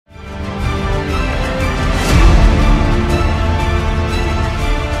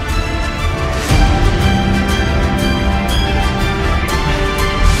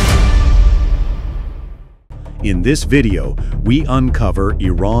In this video, we uncover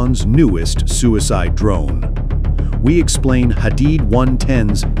Iran's newest suicide drone. We explain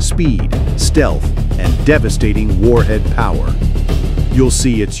Hadid-110's speed, stealth, and devastating warhead power. You'll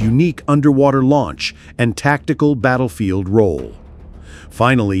see its unique underwater launch and tactical battlefield role.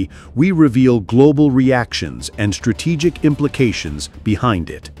 Finally, we reveal global reactions and strategic implications behind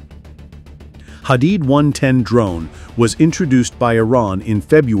it. Hadid-110 drone was introduced by Iran in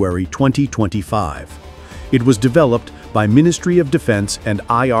February 2025. It was developed by Ministry of Defense and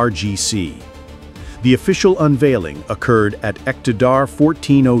IRGC. The official unveiling occurred at Iqtidar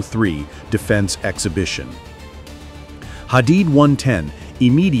 1403 Defense Exhibition. Hadid-110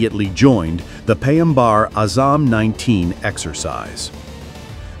 immediately joined the Payambar Azam 19 exercise.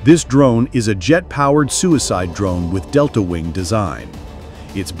 This drone is a jet-powered suicide drone with delta-wing design.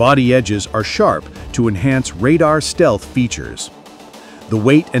 Its body edges are sharp to enhance radar stealth features. The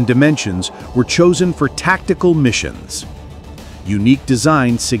weight and dimensions were chosen for tactical missions. Unique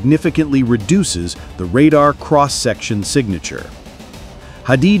design significantly reduces the radar cross-section signature.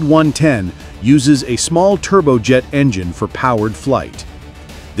 Hadid-110 uses a small turbojet engine for powered flight.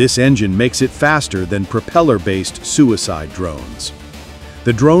 This engine makes it faster than propeller-based suicide drones.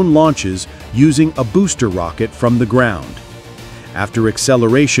 The drone launches using a booster rocket from the ground. After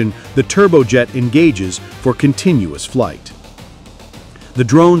acceleration, the turbojet engages for continuous flight. The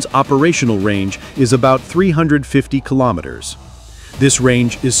drone's operational range is about 350 kilometers. This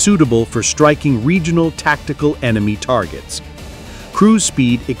range is suitable for striking regional tactical enemy targets. Cruise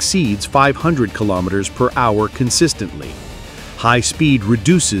speed exceeds 500 kilometers per hour consistently. High speed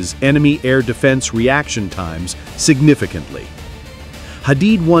reduces enemy air defense reaction times significantly.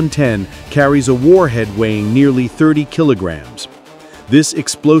 Hadid-110 carries a warhead weighing nearly 30 kilograms. This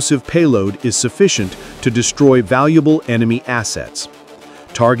explosive payload is sufficient to destroy valuable enemy assets.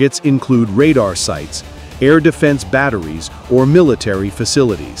 Targets include radar sites, air defense batteries, or military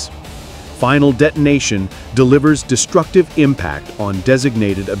facilities. Final detonation delivers destructive impact on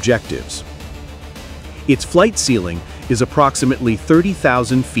designated objectives. Its flight ceiling is approximately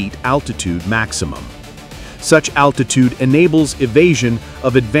 30,000 feet altitude maximum. Such altitude enables evasion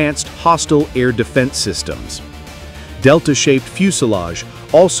of advanced hostile air defense systems. Delta-shaped fuselage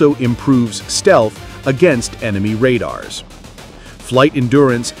also improves stealth against enemy radars. Flight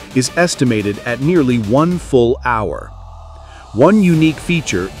endurance is estimated at nearly 1 full hour. One unique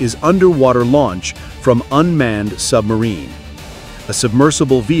feature is underwater launch from unmanned submarine. A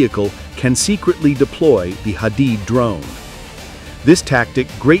submersible vehicle can secretly deploy the Hadid drone. This tactic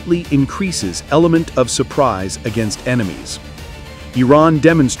greatly increases element of surprise against enemies. Iran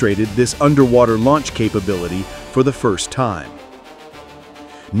demonstrated this underwater launch capability for the first time.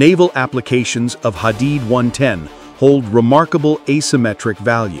 Naval applications of Hadid-110 hold remarkable asymmetric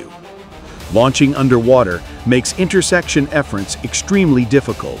value. Launching underwater makes intersection efforts extremely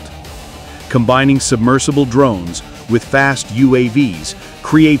difficult. Combining submersible drones with fast UAVs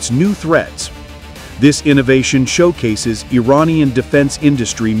creates new threats. This innovation showcases Iranian defense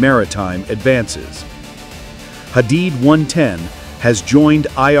industry maritime advances. Hadid-110 has joined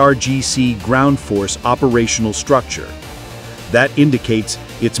IRGC ground force operational structure. That indicates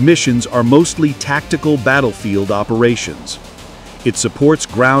its missions are mostly tactical battlefield operations. It supports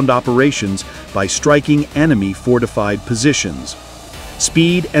ground operations by striking enemy fortified positions.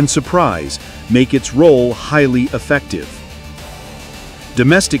 Speed and surprise make its role highly effective.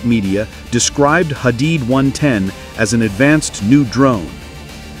 Domestic media described Hadid-110 as an advanced new drone.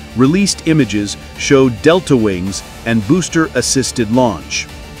 Released images showed delta wings and booster-assisted launch.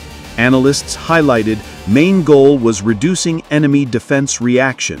 Analysts highlighted main goal was reducing enemy defense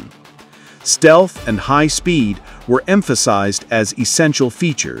reaction. Stealth and high speed were emphasized as essential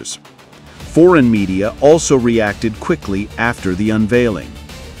features. Foreign media also reacted quickly after the unveiling.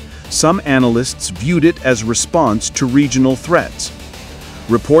 Some analysts viewed it as response to regional threats.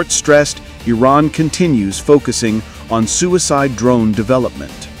 Reports stressed Iran continues focusing on suicide drone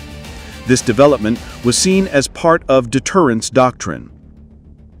development. This development was seen as part of deterrence doctrine.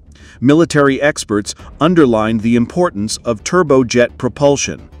 Military experts underlined the importance of turbojet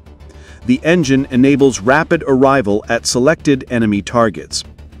propulsion. The engine enables rapid arrival at selected enemy targets.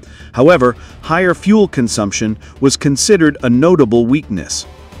 However, higher fuel consumption was considered a notable weakness.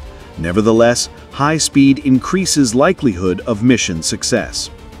 Nevertheless, high speed increases likelihood of mission success.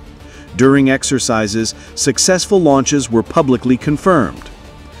 During exercises, successful launches were publicly confirmed.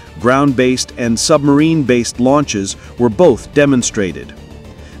 Ground-based and submarine-based launches were both demonstrated.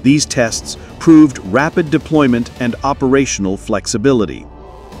 These tests proved rapid deployment and operational flexibility.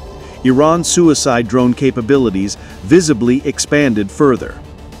 Iran's suicide drone capabilities visibly expanded further.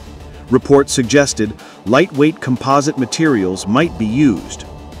 Reports suggested lightweight composite materials might be used.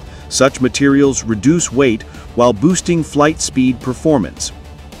 Such materials reduce weight while boosting flight speed performance.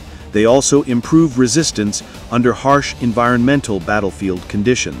 They also improve resistance under harsh environmental battlefield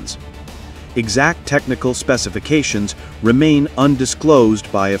conditions. Exact technical specifications remain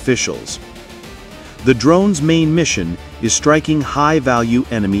undisclosed by officials. The drone's main mission is striking high-value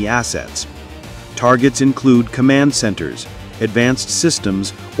enemy assets. Targets include command centers, advanced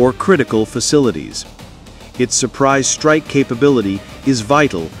systems, or critical facilities. Its surprise strike capability is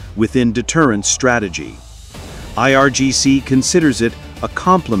vital within deterrence strategy. IRGC considers it a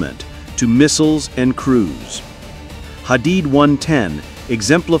complement to missiles and crews. Hadid-110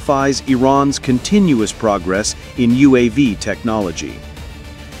 exemplifies Iran's continuous progress in UAV technology.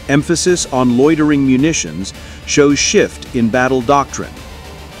 Emphasis on loitering munitions shows shift in battle doctrine.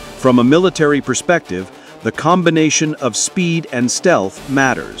 From a military perspective, the combination of speed and stealth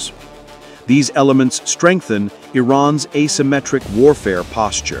matters. These elements strengthen Iran's asymmetric warfare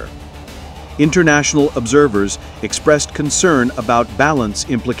posture. International observers expressed concern about balance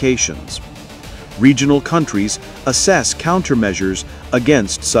implications. Regional countries assess countermeasures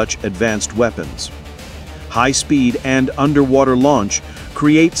against such advanced weapons. High-speed and underwater launch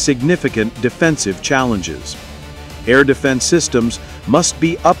create significant defensive challenges. Air defense systems must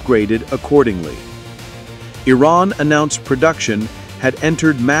be upgraded accordingly. Iran announced production had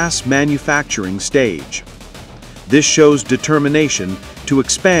entered mass manufacturing stage. This shows determination to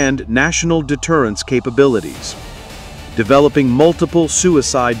expand national deterrence capabilities. Developing multiple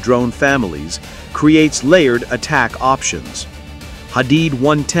suicide drone families creates layered attack options.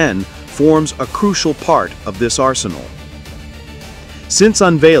 Hadid-110 forms a crucial part of this arsenal. Since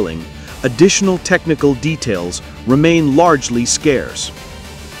unveiling, additional technical details remain largely scarce.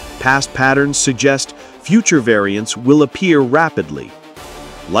 Past patterns suggest future variants will appear rapidly.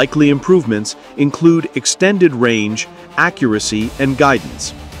 Likely improvements include extended range, accuracy, and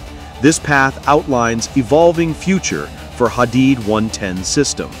guidance. This path outlines evolving future for Hadid-110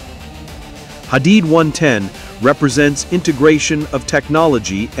 system. Hadid-110 represents integration of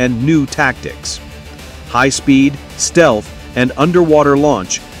technology and new tactics. High speed, stealth, and underwater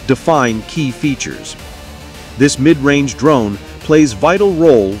launch define key features. This mid-range drone plays vital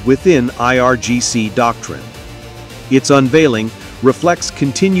role within IRGC doctrine. Its unveiling reflects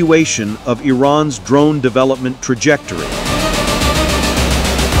continuation of Iran's drone development trajectory.